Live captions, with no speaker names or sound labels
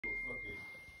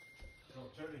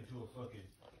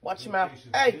Watch your mouth.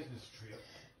 Hey.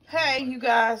 Hey, you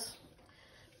guys.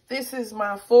 This is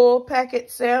my full packet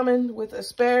salmon with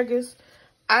asparagus.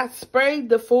 I sprayed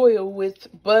the foil with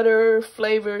butter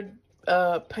flavored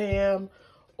Pam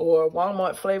or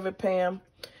Walmart flavored Pam.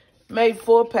 Made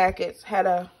 4 packets, had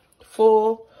a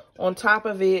full on top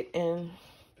of it and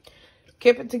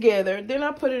kept it together. Then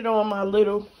I put it on my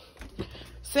little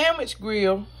sandwich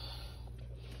grill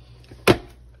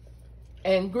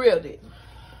and grilled it.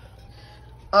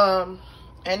 And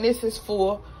this is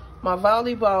for my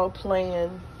volleyball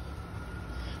playing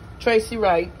Tracy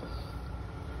Wright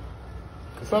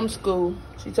from school.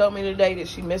 She told me today that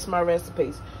she missed my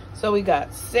recipes. So we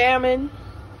got salmon,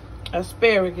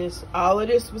 asparagus. All of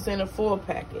this was in a 4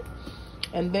 packet.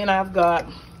 And then I've got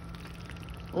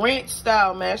ranch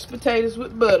style mashed potatoes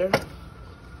with butter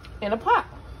in a pot.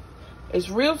 It's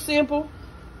real simple.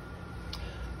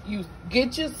 You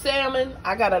get your salmon.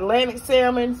 I got Atlantic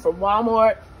salmon from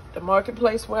Walmart, the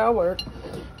marketplace where I work.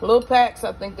 Little packs.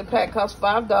 I think the pack costs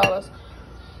 $5.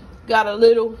 Got a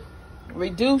little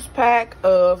reduced pack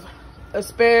of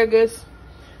asparagus.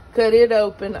 Cut it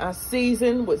open. I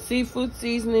seasoned with seafood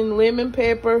seasoning, lemon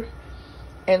pepper,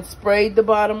 and sprayed the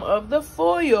bottom of the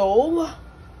foil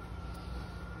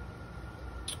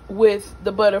with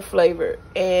the butter flavor.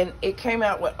 And it came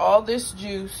out with all this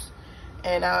juice.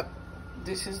 And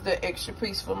this is the extra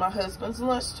piece for my husband's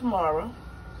lunch tomorrow,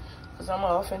 because I'm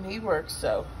off and he works.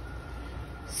 So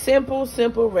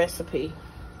simple recipe.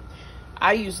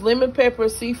 I use lemon pepper,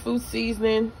 seafood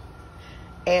seasoning,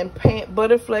 and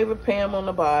butter flavored Pam on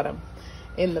the bottom.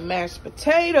 In the mashed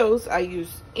potatoes, I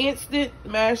use instant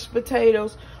mashed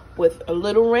potatoes with a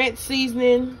little ranch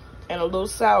seasoning and a little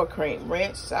sour cream.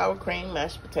 Ranch, sour cream,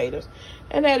 mashed potatoes.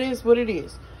 And that is what it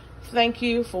is. Thank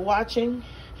you for watching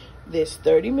this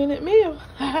 30-minute meal.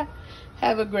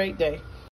 Have a great day.